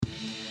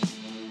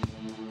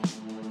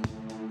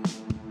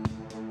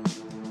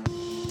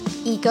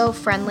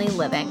eco-friendly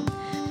living.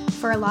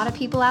 For a lot of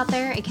people out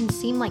there, it can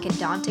seem like a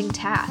daunting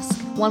task,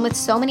 one with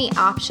so many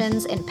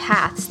options and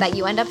paths that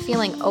you end up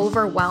feeling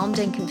overwhelmed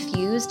and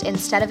confused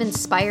instead of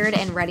inspired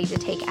and ready to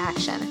take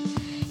action.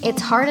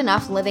 It's hard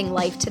enough living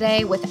life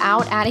today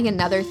without adding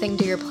another thing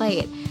to your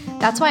plate.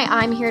 That's why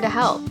I'm here to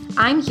help.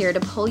 I'm here to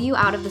pull you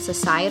out of the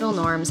societal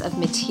norms of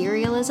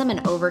materialism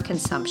and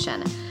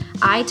overconsumption.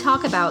 I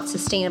talk about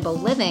sustainable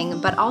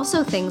living, but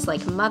also things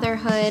like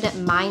motherhood,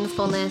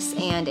 mindfulness,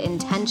 and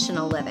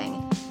intentional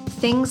living.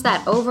 Things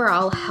that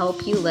overall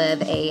help you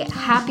live a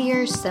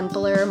happier,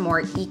 simpler,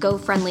 more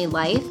eco-friendly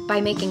life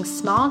by making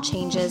small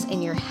changes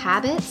in your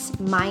habits,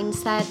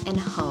 mindset, and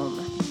home.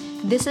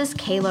 This is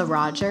Kayla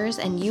Rogers,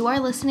 and you are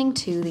listening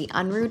to the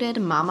Unrooted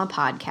Mama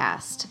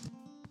Podcast.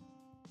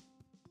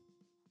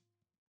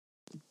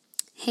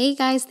 Hey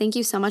guys, thank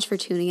you so much for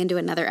tuning into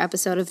another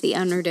episode of the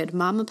Unrooted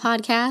Mama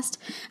Podcast.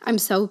 I'm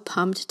so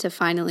pumped to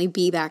finally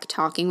be back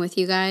talking with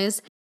you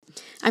guys.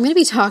 I'm going to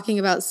be talking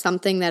about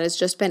something that has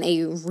just been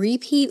a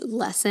repeat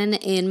lesson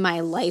in my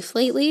life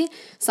lately,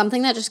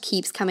 something that just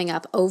keeps coming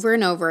up over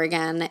and over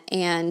again,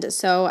 and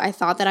so I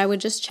thought that I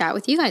would just chat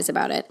with you guys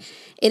about it.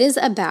 It is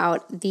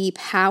about the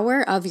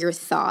power of your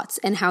thoughts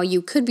and how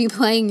you could be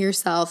playing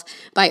yourself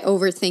by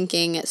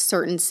overthinking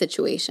certain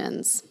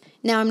situations.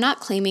 Now, I'm not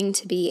claiming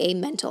to be a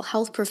mental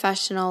health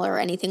professional or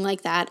anything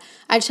like that.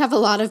 I just have a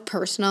lot of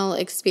personal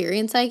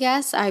experience, I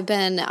guess. I've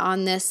been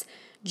on this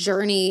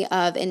journey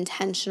of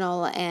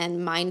intentional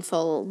and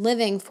mindful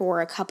living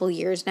for a couple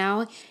years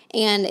now,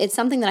 and it's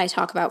something that I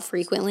talk about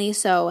frequently.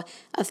 So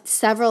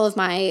several of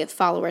my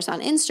followers on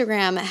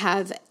Instagram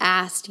have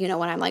asked, when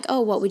I'm like,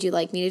 oh, what would you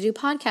like me to do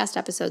podcast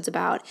episodes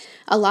about?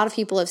 A lot of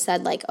people have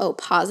said like, oh,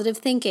 positive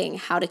thinking,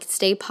 how to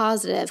stay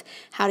positive,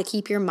 how to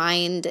keep your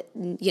mind,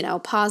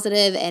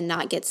 positive and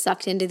not get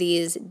sucked into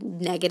these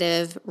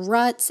negative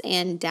ruts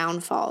and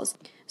downfalls.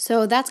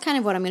 So that's kind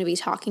of what I'm going to be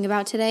talking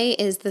about today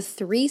is the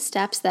 3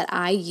 steps that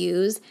I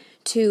use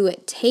to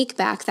take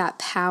back that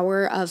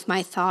power of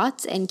my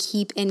thoughts and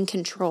keep in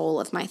control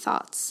of my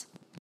thoughts.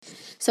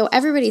 So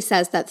everybody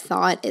says that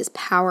thought is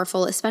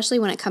powerful, especially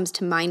when it comes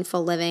to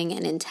mindful living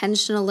and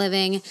intentional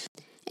living.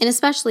 And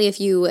especially if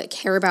you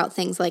care about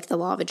things like the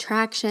law of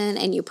attraction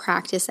and you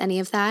practice any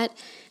of that,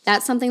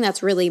 that's something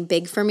that's really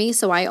big for me.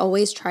 So I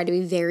always try to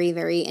be very,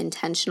 very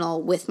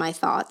intentional with my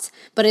thoughts.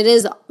 But it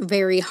is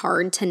very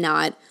hard to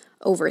not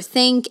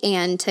overthink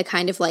and to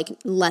kind of like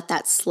let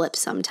that slip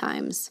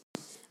sometimes.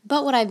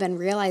 But what I've been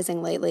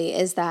realizing lately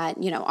is that,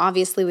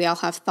 obviously we all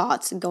have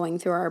thoughts going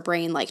through our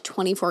brain like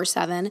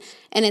 24/7,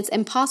 and it's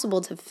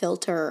impossible to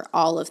filter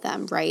all of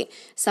them, right?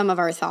 Some of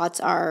our thoughts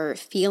are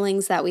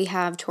feelings that we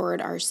have toward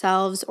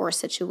ourselves or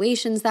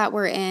situations that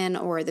we're in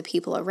or the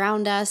people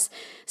around us.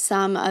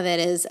 Some of it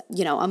is,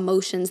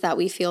 emotions that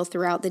we feel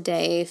throughout the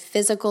day,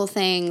 physical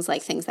things,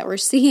 like things that we're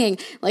seeing,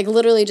 like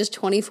literally just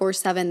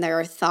 24/7, there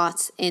are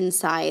thoughts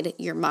inside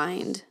your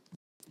mind.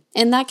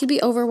 And that could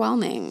be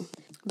overwhelming.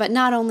 But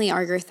not only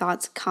are your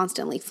thoughts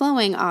constantly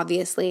flowing,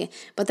 obviously,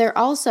 but they're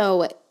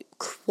also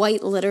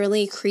quite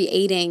literally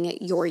creating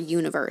your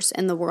universe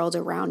and the world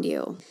around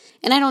you.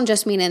 And I don't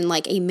just mean in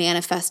like a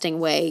manifesting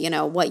way,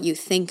 what you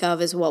think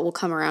of is what will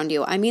come around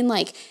you. I mean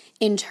like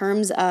in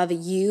terms of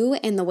you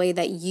and the way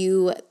that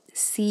you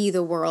see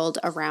the world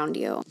around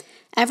you.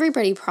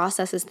 Everybody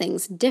processes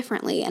things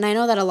differently, and I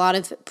know that a lot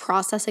of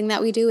processing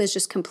that we do is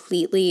just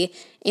completely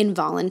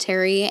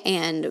involuntary,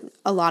 and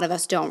a lot of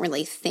us don't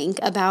really think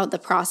about the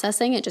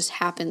processing. It just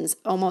happens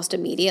almost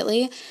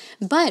immediately,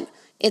 but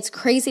it's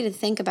crazy to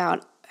think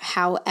about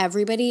how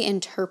everybody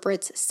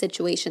interprets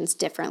situations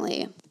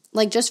differently.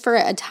 Like just for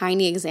a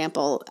tiny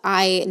example,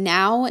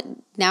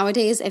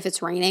 nowadays, if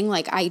it's raining,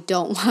 like I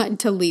don't want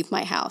to leave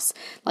my house.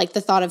 Like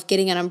the thought of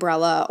getting an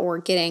umbrella or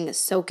getting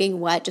soaking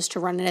wet just to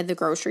run into the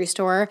grocery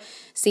store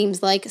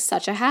seems like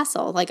such a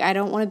hassle. Like I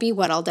don't want to be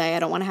wet all day. I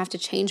don't want to have to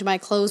change my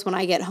clothes when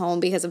I get home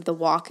because of the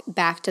walk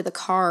back to the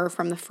car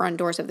from the front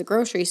doors of the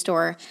grocery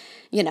store.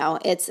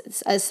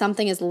 It's as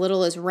something as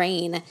little as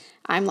rain.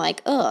 I'm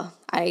like,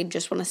 I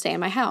just want to stay in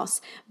my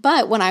house.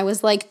 But when I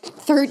was like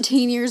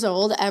 13 years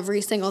old,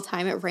 every single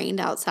time it rained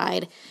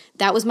outside,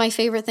 that was my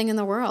favorite thing in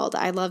the world.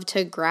 I loved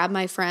to grab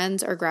my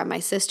friends or grab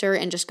my sister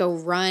and just go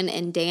run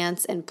and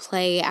dance and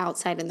play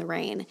outside in the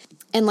rain.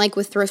 And like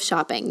with thrift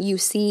shopping, you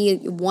see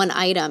one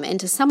item and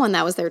to someone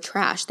that was their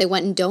trash. They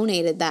went and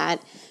donated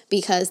that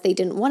because they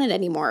didn't want it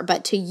anymore.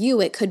 But to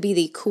you, it could be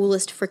the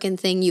coolest freaking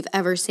thing you've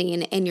ever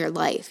seen in your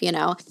life,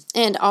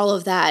 And all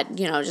of that,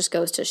 just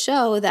goes to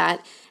show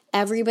that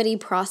everybody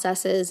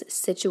processes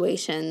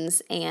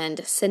situations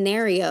and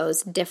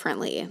scenarios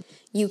differently.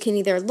 You can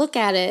either look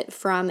at it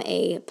from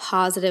a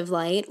positive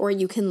light or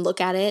you can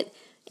look at it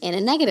in a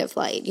negative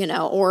light,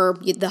 or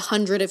the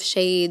 100 of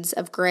shades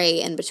of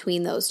gray in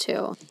between those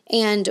two.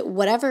 And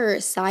whatever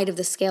side of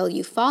the scale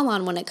you fall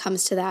on when it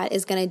comes to that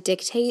is going to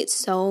dictate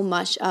so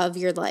much of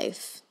your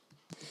life.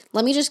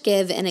 Let me just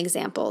give an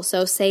example.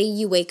 So say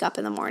you wake up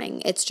in the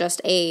morning. It's just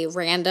a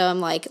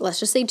random, let's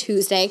just say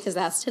Tuesday, because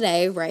that's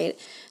today, right?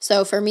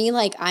 So for me,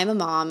 I'm a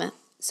mom.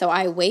 So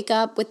I wake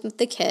up with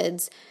the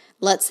kids.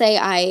 let's say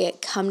I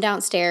come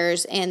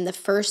downstairs and the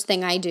first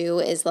thing I do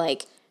is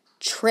like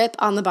trip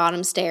on the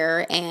bottom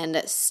stair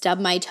and stub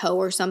my toe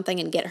or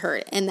something and get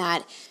hurt. And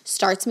that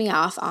starts me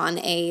off on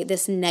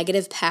this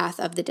negative path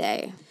of the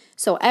day.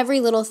 So every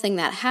little thing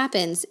that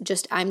happens,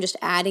 I'm just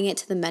adding it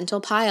to the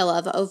mental pile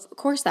of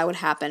course that would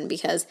happen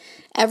because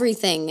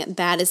everything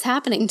bad is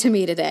happening to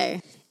me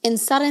today. And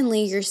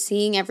suddenly you're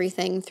seeing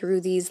everything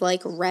through these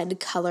like red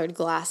colored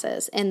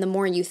glasses. And the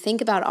more you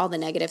think about all the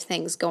negative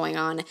things going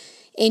on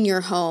in your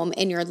home,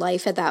 in your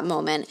life at that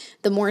moment,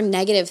 the more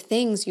negative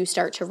things you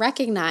start to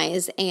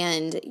recognize,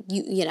 and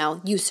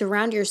you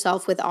surround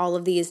yourself with all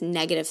of these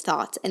negative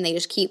thoughts and they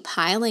just keep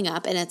piling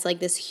up, and it's like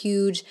this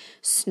huge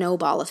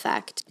snowball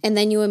effect. And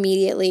then you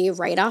immediately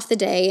write off the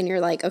day and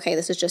you're like, okay,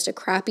 this is just a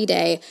crappy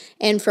day.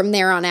 And from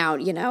there on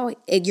out,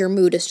 your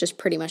mood is just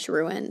pretty much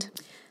ruined.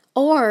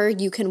 Or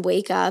you can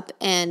wake up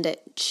and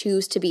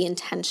choose to be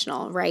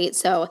intentional, right?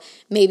 So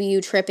maybe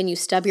you trip and you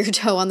stub your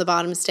toe on the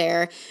bottom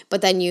stair,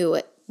 but then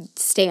you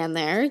stand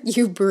there,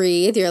 you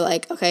breathe, you're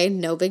like, okay,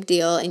 no big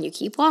deal, and you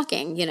keep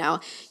walking,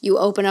 You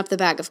open up the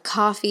bag of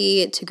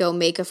coffee to go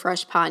make a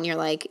fresh pot, and you're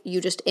like,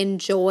 you just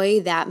enjoy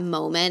that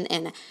moment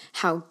and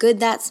how good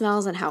that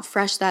smells and how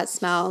fresh that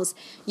smells.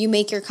 You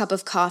make your cup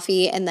of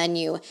coffee, and then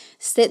you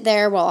sit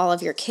there while all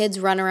of your kids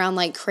run around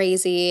like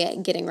crazy,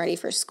 getting ready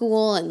for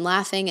school and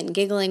laughing and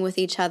giggling with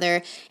each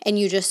other, and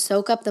you just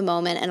soak up the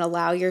moment and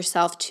allow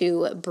yourself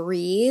to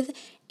breathe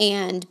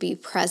and be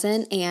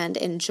present and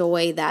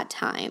enjoy that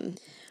time.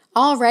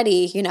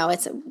 Already,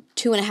 it's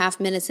 2.5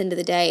 minutes into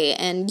the day,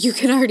 and you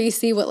can already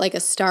see what like a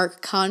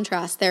stark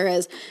contrast there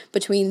is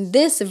between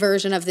this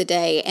version of the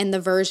day and the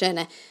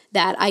version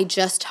that I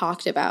just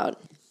talked about.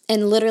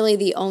 And literally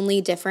the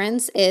only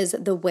difference is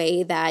the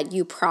way that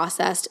you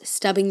processed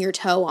stubbing your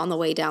toe on the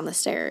way down the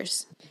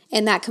stairs.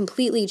 And that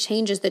completely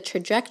changes the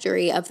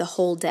trajectory of the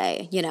whole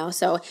day,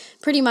 So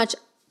pretty much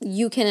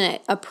you can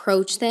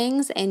approach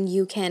things and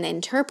you can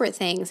interpret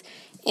things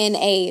in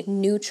a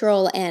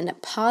neutral and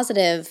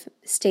positive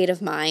state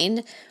of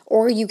mind,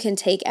 or you can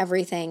take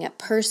everything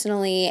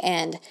personally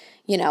and,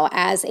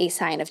 as a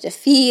sign of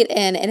defeat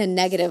and in a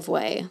negative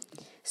way.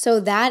 So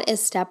that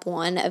is step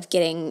one of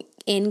getting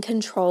in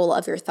control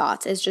of your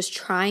thoughts, is just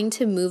trying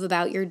to move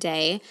about your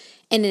day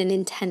in an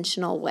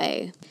intentional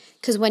way.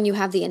 Because when you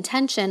have the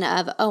intention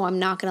of, I'm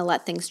not going to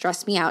let things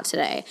stress me out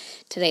today.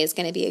 Today is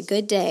going to be a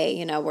good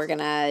day. We're going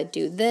to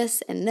do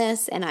this, and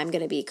I'm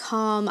going to be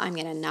calm. I'm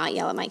going to not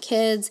yell at my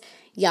kids,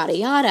 yada,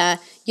 yada.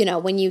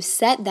 When you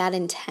set that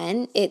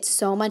intent, it's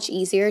so much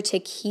easier to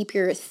keep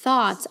your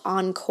thoughts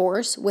on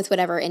course with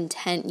whatever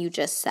intent you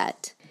just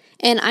set.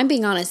 And I'm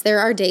being honest, there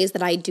are days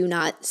that I do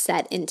not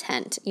set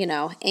intent,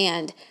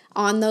 and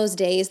on those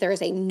days, there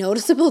is a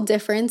noticeable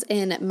difference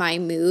in my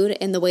mood,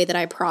 in the way that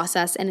I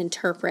process and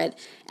interpret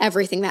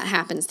everything that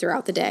happens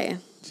throughout the day.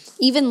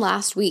 Even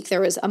last week,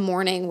 there was a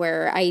morning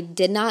where I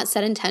did not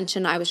set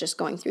intention. I was just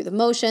going through the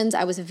motions.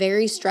 I was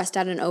very stressed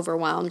out and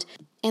overwhelmed.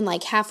 And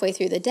like halfway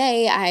through the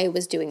day, I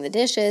was doing the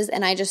dishes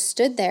and I just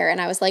stood there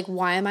and I was like,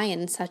 why am I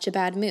in such a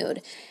bad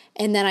mood?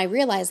 And then I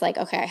realized like,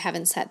 okay, I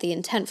haven't set the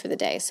intent for the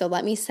day. So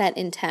let me set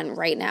intent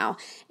right now.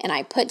 And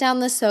I put down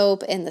the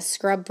soap and the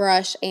scrub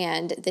brush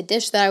and the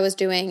dish that I was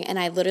doing. And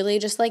I literally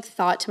just like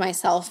thought to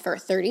myself for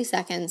 30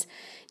 seconds,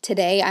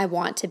 today I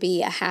want to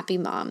be a happy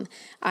mom.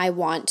 I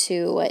want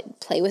to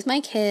play with my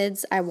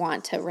kids. I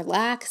want to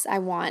relax. I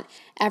want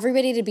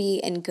everybody to be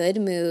in good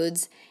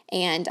moods.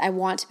 And I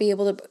want to be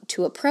able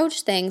to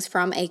approach things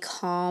from a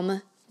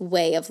calm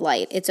way of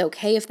light. It's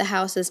okay if the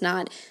house is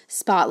not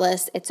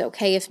spotless. It's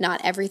okay if not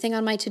everything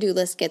on my to-do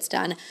list gets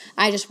done.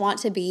 I just want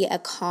to be a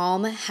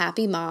calm,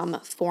 happy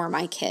mom for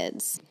my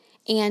kids.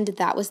 And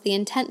that was the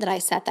intent that I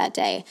set that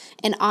day.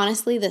 And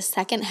honestly, the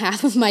second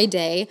half of my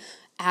day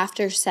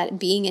after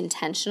being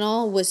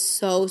intentional was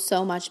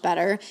so much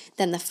better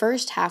than the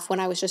first half when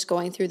I was just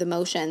going through the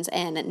motions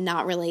and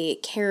not really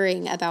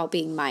caring about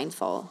being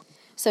mindful.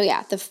 So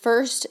yeah, the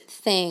first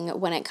thing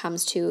when it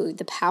comes to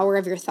the power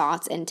of your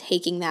thoughts and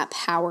taking that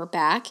power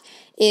back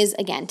is,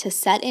 again, to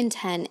set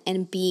intent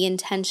and be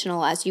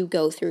intentional as you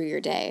go through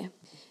your day.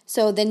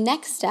 So the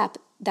next step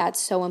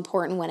that's so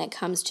important when it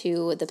comes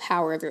to the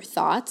power of your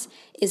thoughts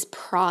is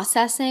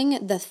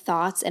processing the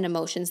thoughts and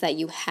emotions that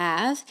you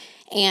have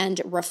and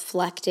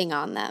reflecting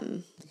on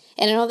them.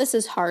 And I know this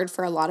is hard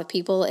for a lot of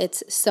people.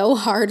 It's so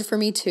hard for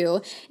me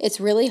too. It's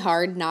really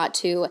hard not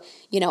to,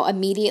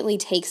 immediately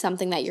take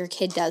something that your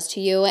kid does to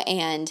you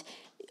and,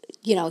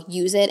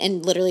 use it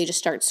and literally just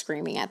start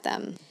screaming at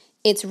them.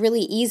 It's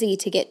really easy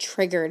to get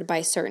triggered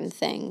by certain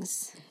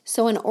things.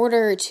 So in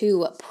order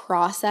to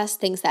process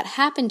things that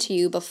happen to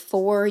you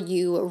before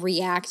you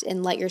react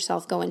and let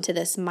yourself go into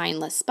this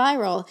mindless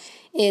spiral,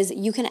 is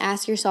you can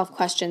ask yourself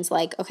questions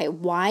like, okay,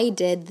 why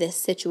did this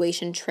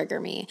situation trigger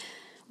me?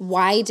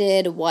 Why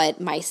did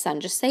what my son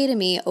just say to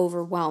me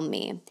overwhelm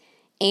me?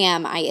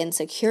 Am I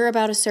insecure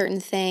about a certain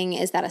thing?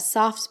 Is that a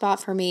soft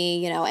spot for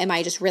me? Am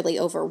I just really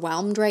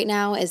overwhelmed right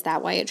now? Is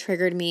that why it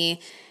triggered me?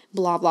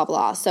 blah, blah,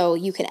 blah. So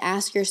you can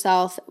ask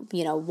yourself,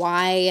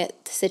 why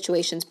the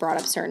situations brought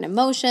up certain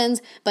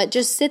emotions, but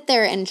just sit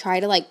there and try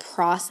to like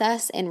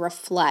process and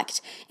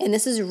reflect. And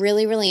this is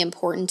really, really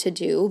important to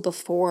do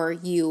before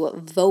you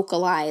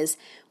vocalize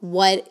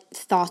what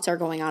thoughts are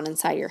going on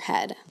inside your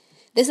head.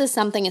 This is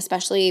something,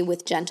 especially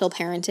with gentle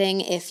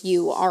parenting, if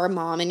you are a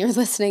mom and you're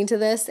listening to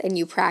this and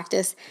you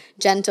practice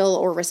gentle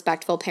or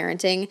respectful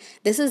parenting,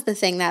 this is the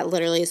thing that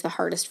literally is the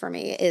hardest for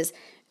me is,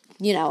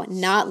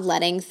 not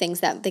letting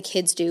things that the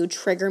kids do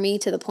trigger me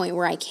to the point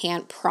where I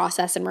can't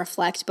process and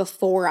reflect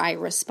before I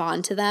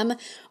respond to them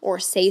or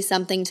say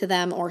something to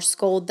them or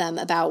scold them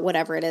about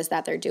whatever it is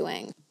that they're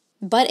doing.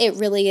 But it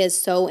really is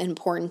so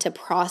important to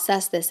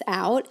process this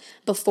out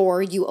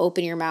before you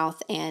open your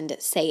mouth and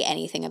say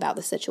anything about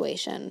the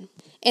situation.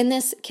 And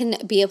this can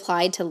be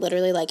applied to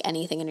literally like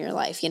anything in your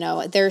life.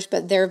 There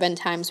have been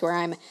times where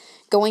I'm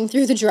going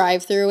through the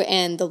drive-thru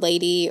and the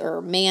lady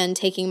or man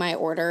taking my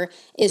order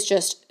is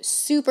just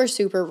super,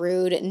 super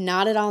rude,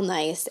 not at all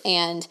nice.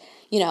 And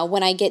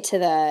when I get to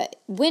the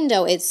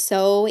window, it's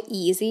so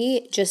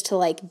easy just to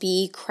like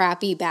be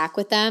crappy back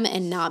with them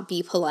and not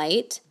be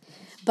polite.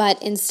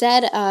 But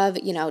instead of,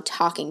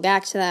 talking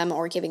back to them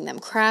or giving them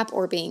crap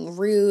or being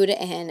rude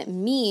and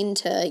mean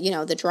to,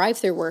 the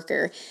drive-thru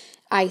worker,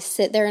 I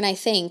sit there and I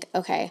think,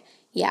 okay,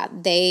 yeah,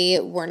 they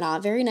were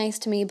not very nice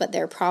to me, but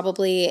they're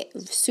probably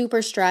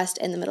super stressed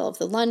in the middle of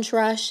the lunch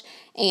rush.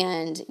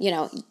 And,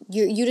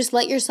 you just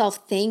let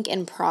yourself think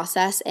and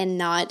process and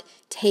not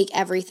take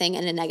everything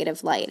in a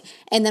negative light.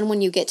 And then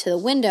when you get to the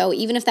window,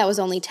 even if that was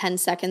only 10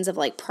 seconds of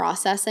like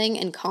processing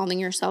and calming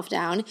yourself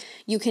down,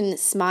 you can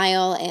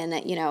smile and,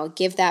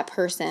 give that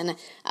person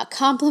a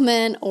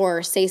compliment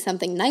or say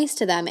something nice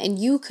to them. And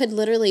you could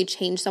literally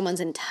change someone's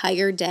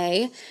entire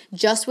day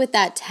just with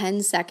that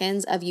 10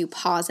 seconds of you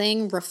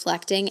pausing,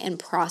 reflecting, and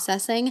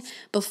processing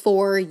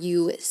before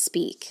you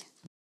speak.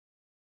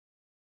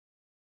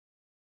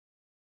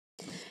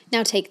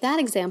 Now take that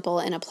example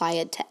and apply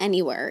it to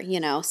anywhere.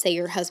 Say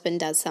your husband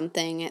does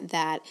something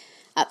that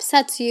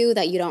upsets you,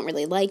 that you don't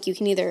really like. You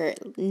can either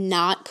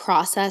not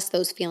process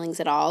those feelings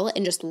at all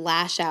and just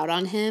lash out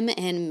on him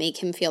and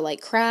make him feel like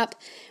crap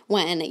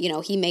when,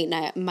 he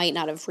might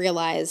not have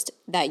realized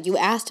that you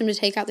asked him to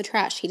take out the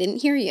trash. He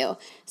didn't hear you.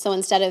 So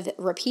instead of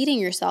repeating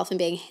yourself and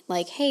being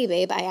like, hey,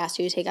 babe, I asked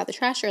you to take out the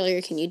trash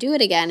earlier. Can you do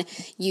it again?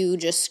 You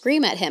just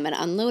scream at him and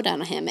unload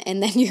on him.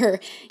 And then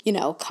you're,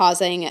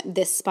 causing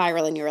this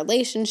spiral in your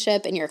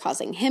relationship and you're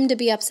causing him to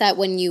be upset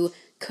when you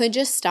could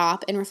just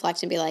stop and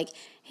reflect and be like,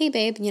 hey,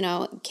 babe,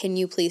 can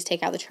you please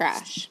take out the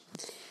trash?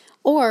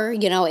 Or,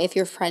 if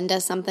your friend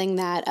does something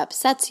that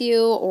upsets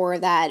you or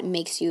that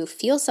makes you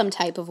feel some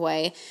type of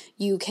way,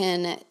 you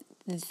can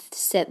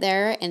sit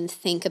there and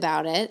think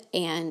about it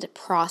and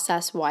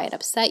process why it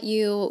upset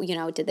you.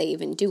 Did they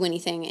even do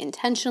anything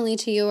intentionally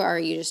to you? Or are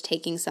you just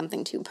taking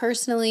something too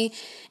personally?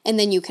 And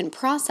then you can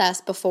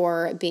process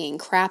before being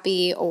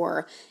crappy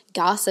or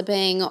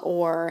gossiping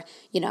or,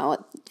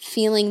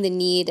 feeling the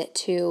need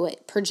to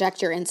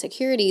project your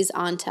insecurities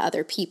onto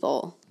other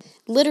people.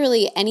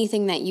 Literally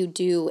anything that you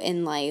do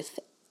in life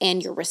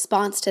and your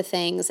response to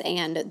things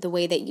and the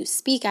way that you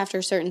speak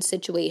after certain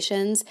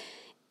situations,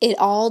 it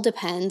all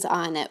depends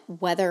on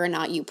whether or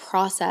not you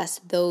process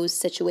those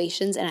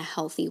situations in a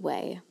healthy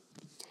way.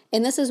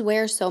 And this is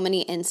where so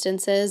many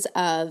instances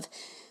of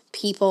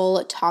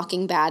people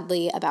talking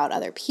badly about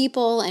other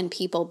people and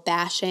people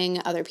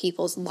bashing other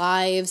people's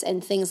lives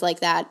and things like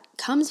that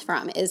comes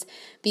from, is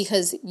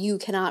because you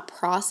cannot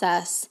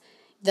process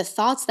the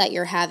thoughts that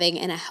you're having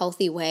in a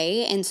healthy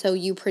way. And so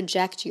you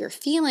project your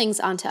feelings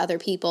onto other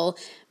people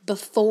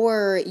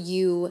before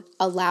you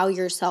allow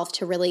yourself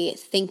to really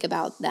think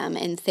about them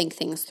and think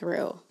things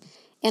through.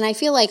 And I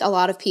feel like a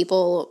lot of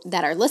people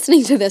that are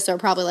listening to this are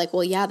probably like,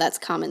 well, yeah, that's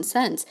common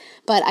sense.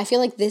 But I feel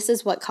like this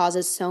is what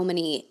causes so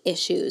many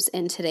issues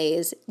in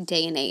today's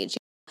day and age.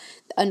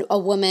 A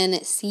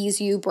woman sees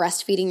you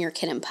breastfeeding your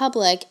kid in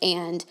public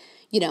and,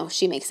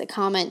 she makes a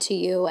comment to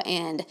you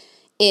and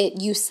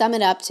you sum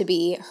it up to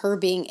be her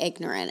being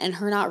ignorant and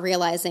her not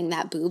realizing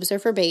that boobs are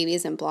for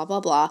babies and blah, blah,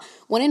 blah.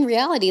 When in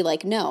reality,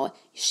 no,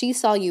 she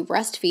saw you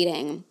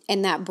breastfeeding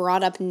and that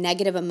brought up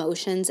negative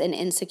emotions and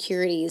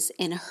insecurities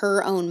in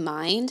her own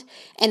mind.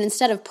 And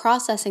instead of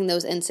processing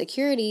those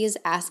insecurities,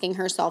 asking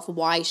herself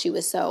why she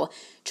was so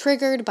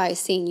triggered by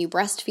seeing you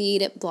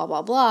breastfeed, blah,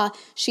 blah, blah,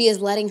 she is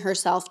letting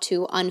herself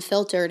to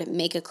unfiltered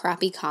make a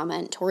crappy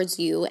comment towards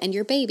you and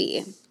your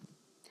baby.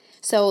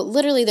 So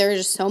literally there are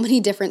just so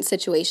many different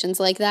situations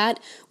like that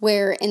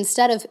where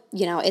instead of,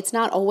 it's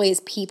not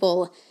always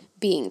people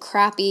being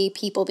crappy,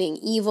 people being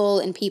evil,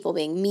 and people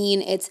being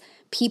mean. It's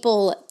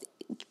people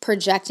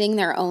projecting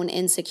their own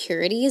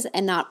insecurities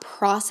and not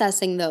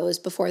processing those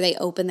before they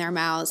open their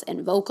mouths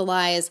and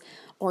vocalize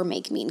or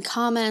make mean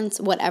comments,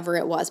 whatever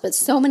it was. But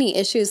so many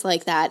issues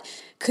like that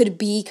could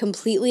be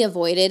completely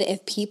avoided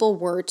if people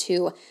were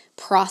to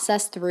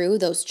process through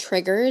those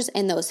triggers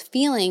and those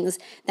feelings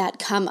that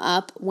come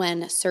up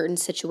when certain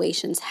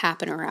situations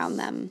happen around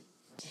them.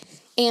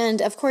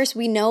 And of course,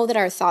 we know that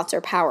our thoughts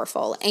are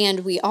powerful,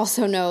 and we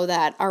also know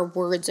that our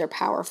words are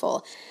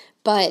powerful.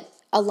 But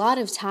a lot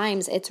of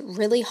times it's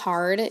really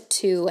hard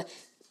to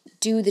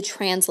do the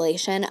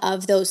translation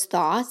of those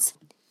thoughts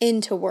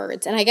into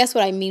words. And I guess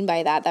what I mean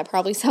by that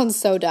probably sounds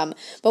so dumb,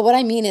 but what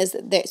I mean is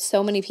that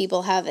so many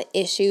people have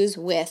issues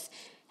with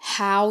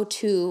how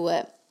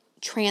to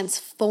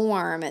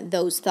transform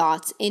those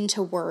thoughts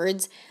into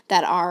words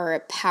that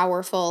are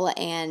powerful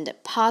and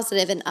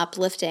positive and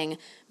uplifting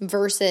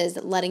versus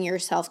letting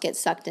yourself get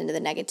sucked into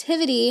the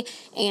negativity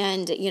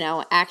and,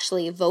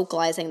 actually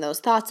vocalizing those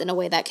thoughts in a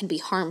way that can be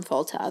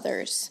harmful to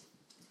others.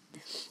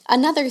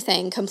 Another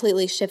thing,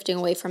 completely shifting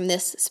away from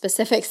this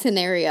specific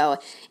scenario,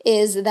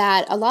 is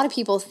that a lot of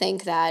people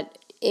think that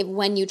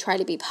when you try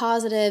to be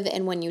positive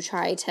and when you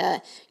try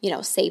to,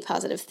 say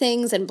positive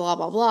things and blah,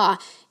 blah, blah,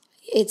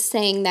 it's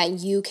saying that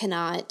you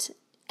cannot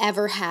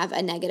ever have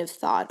a negative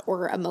thought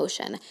or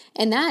emotion.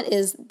 And that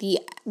is the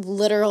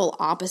literal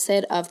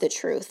opposite of the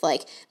truth.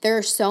 Like, there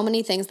are so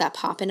many things that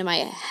pop into my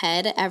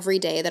head every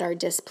day that are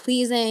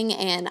displeasing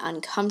and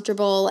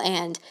uncomfortable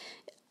and,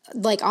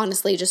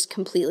 honestly, just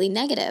completely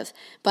negative.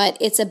 But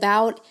it's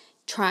about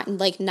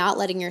not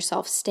letting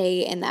yourself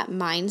stay in that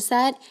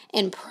mindset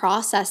and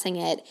processing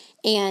it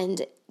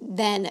and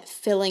then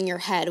filling your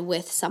head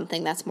with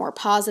something that's more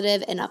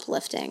positive and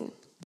uplifting.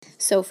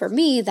 So for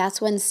me,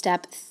 that's when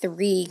step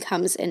 3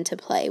 comes into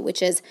play,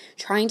 which is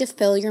trying to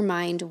fill your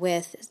mind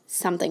with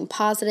something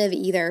positive,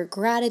 either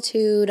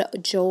gratitude,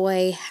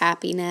 joy,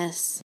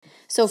 happiness.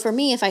 So for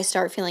me, if I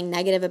start feeling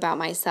negative about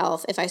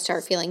myself, if I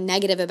start feeling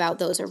negative about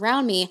those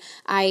around me,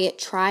 I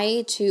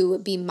try to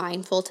be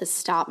mindful to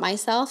stop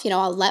myself.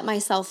 I'll let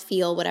myself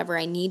feel whatever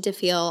I need to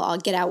feel. I'll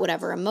get out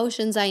whatever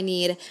emotions I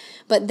need.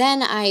 But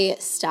then I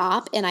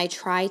stop and I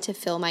try to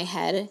fill my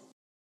head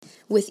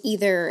with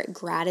either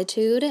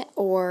gratitude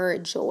or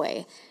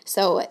joy.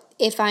 So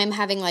if I'm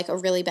having a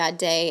really bad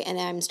day and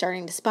I'm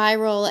starting to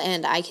spiral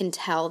and I can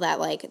tell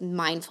that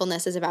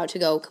mindfulness is about to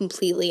go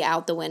completely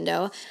out the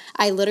window,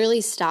 I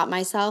literally stop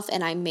myself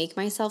and I make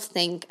myself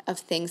think of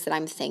things that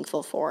I'm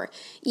thankful for.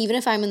 Even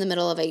if I'm in the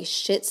middle of a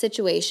shit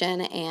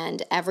situation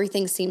and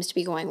everything seems to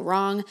be going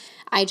wrong,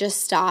 I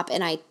just stop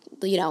and I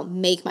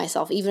make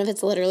myself, even if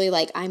it's literally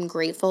I'm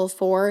grateful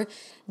for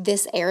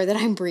this air that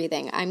I'm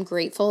breathing. I'm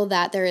grateful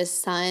that there is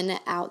sun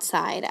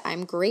outside.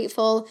 I'm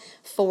grateful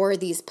for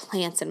these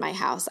plants in my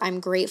house. I'm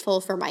grateful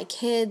for my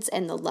kids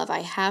and the love I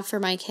have for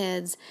my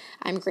kids.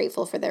 I'm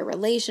grateful for their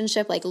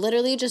relationship.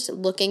 Literally just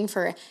looking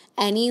for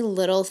any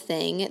little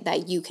thing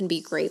that you can be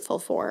grateful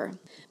for.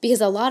 Because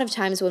a lot of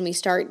times when we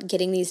start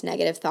getting these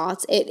negative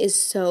thoughts, it is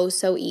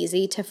so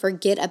easy to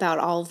forget about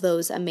all of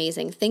those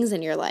amazing things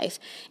in your life.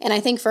 And I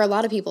think for a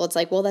lot of people, it's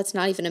well, that's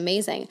not even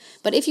amazing.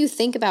 But if you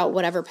think about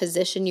whatever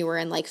position you were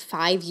in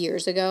 5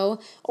 years ago,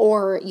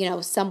 or,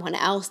 someone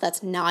else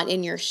that's not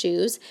in your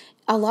shoes,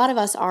 a lot of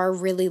us are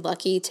really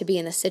lucky to be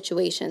in the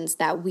situations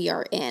that we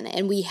are in.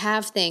 And we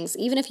have things,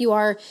 even if you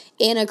are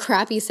in a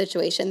crappy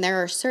situation,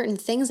 there are certain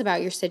things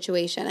about your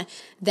situation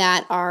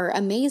that are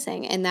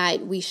amazing and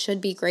that we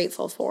should be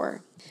grateful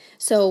for.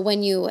 So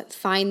when you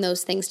find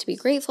those things to be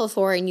grateful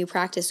for and you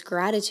practice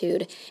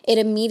gratitude, it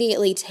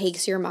immediately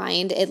takes your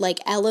mind, it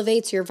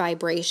elevates your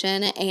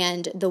vibration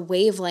and the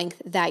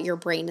wavelength that your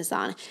brain is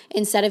on.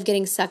 Instead of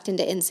getting sucked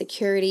into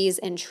insecurities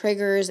and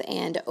triggers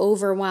and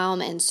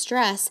overwhelm and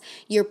stress,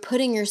 you're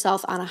putting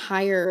yourself on a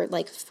higher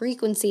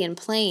frequency and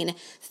plane,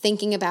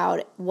 thinking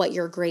about what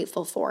you're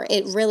grateful for.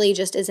 It really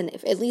just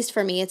isn't, at least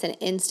for me, it's an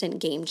instant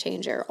game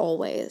changer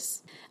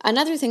always.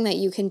 Another thing that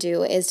you can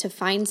do is to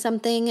find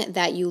something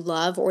that you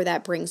love or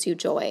that brings you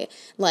joy.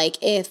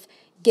 If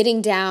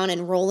getting down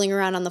and rolling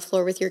around on the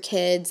floor with your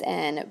kids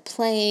and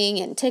playing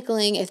and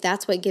tickling, if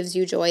that's what gives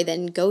you joy,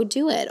 then go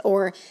do it.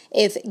 Or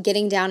if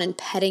getting down and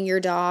petting your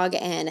dog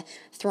and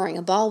throwing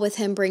a ball with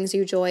him brings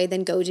you joy,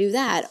 then go do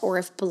that. Or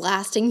if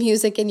blasting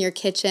music in your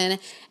kitchen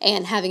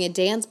and having a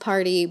dance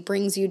party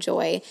brings you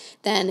joy,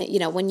 then,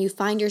 when you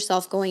find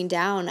yourself going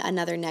down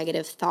another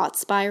negative thought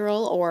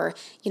spiral or,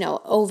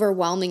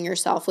 overwhelming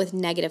yourself with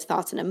negative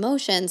thoughts and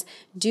emotions,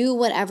 do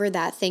whatever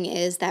that thing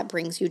is that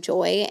brings you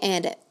joy,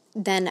 and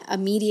then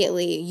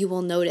immediately you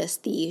will notice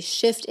the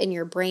shift in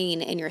your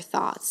brain and your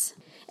thoughts.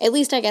 At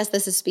least I guess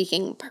this is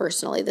speaking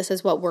personally. This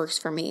is what works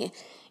for me.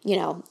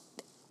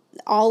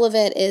 All of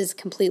it is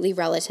completely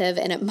relative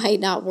and it might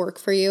not work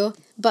for you.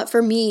 But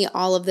for me,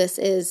 all of this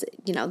is,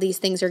 these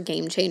things are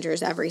game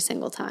changers every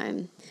single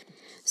time.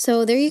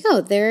 So there you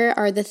go. There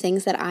are the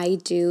things that I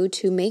do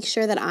to make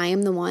sure that I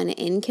am the one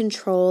in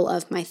control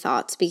of my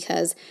thoughts,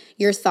 because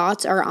your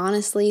thoughts are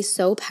honestly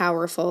so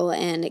powerful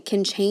and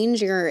can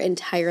change your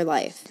entire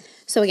life.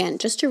 So again,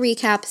 just to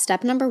recap,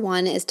 step number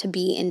 1 is to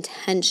be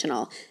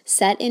intentional.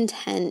 Set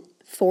intent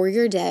for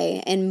your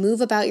day and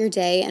move about your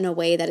day in a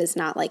way that is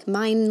not like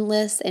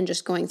mindless and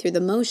just going through the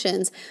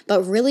motions,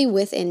 but really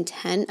with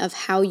intent of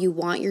how you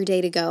want your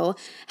day to go,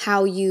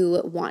 how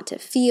you want to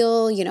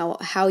feel,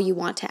 how you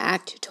want to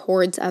act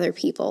towards other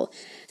people.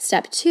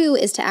 Step 2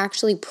 is to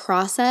actually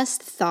process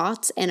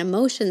thoughts and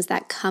emotions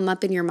that come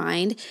up in your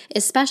mind,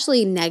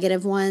 especially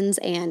negative ones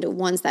and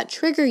ones that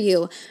trigger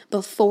you,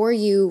 before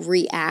you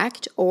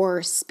react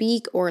or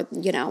speak or,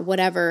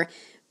 whatever.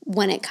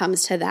 When it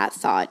comes to that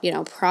thought,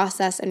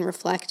 process and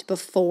reflect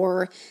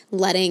before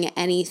letting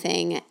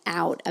anything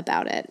out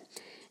about it.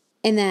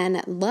 And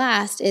then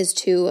last is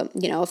to,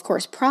 of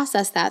course,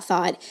 process that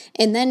thought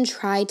and then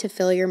try to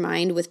fill your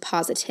mind with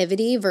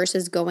positivity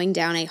versus going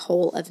down a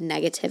hole of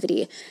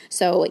negativity.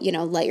 So,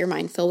 let your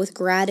mind fill with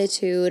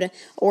gratitude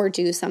or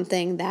do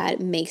something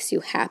that makes you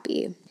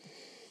happy.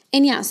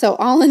 And yeah, so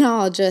all in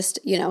all, just,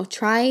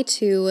 try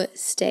to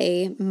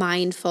stay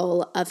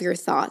mindful of your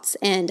thoughts.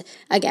 And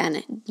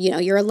again,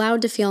 you're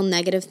allowed to feel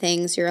negative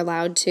things. You're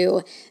allowed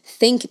to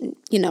think,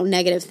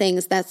 negative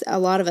things. That's a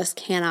lot of us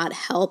cannot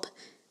help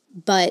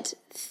but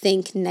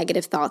think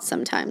negative thoughts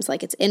sometimes.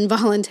 Like, it's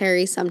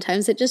involuntary.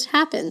 Sometimes it just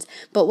happens.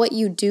 But what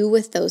you do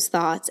with those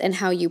thoughts and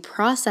how you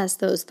process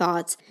those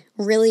thoughts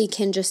really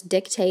can just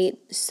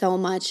dictate so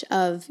much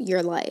of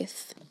your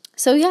life.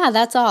 So yeah,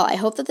 that's all. I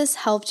hope that this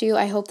helped you.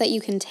 I hope that you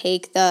can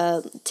take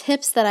the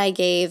tips that I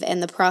gave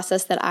and the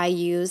process that I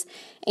use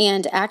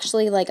and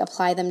actually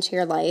apply them to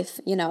your life.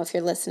 If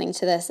you're listening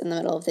to this in the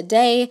middle of the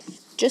day,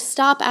 just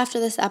stop after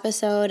this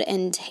episode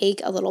and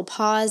take a little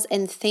pause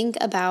and think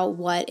about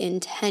what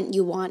intent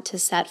you want to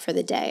set for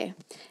the day.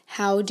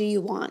 How do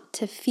you want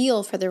to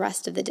feel for the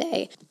rest of the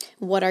day?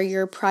 What are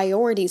your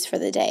priorities for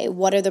the day?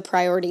 What are the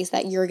priorities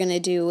that you're going to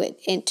do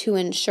to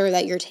ensure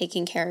that you're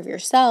taking care of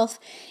yourself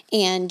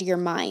and your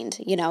mind,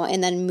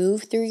 and then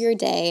move through your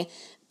day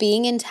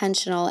being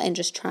intentional and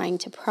just trying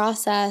to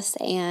process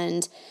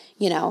and,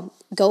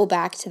 go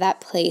back to that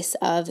place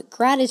of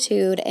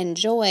gratitude and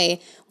joy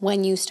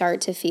when you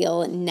start to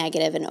feel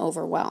negative and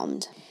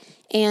overwhelmed.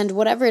 And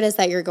whatever it is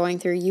that you're going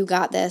through, you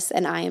got this,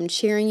 and I am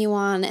cheering you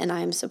on, and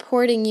I am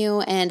supporting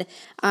you, and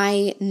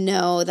I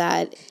know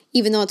that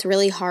even though it's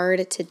really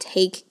hard to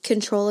take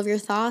control of your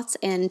thoughts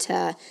and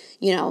to,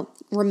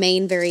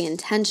 remain very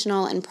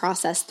intentional and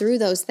process through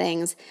those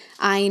things,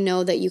 I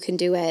know that you can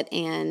do it,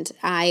 and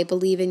I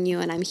believe in you,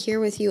 and I'm here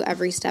with you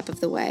every step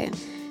of the way.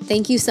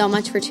 Thank you so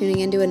much for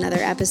tuning into another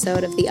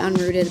episode of the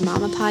Unrooted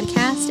Mama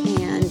podcast,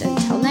 and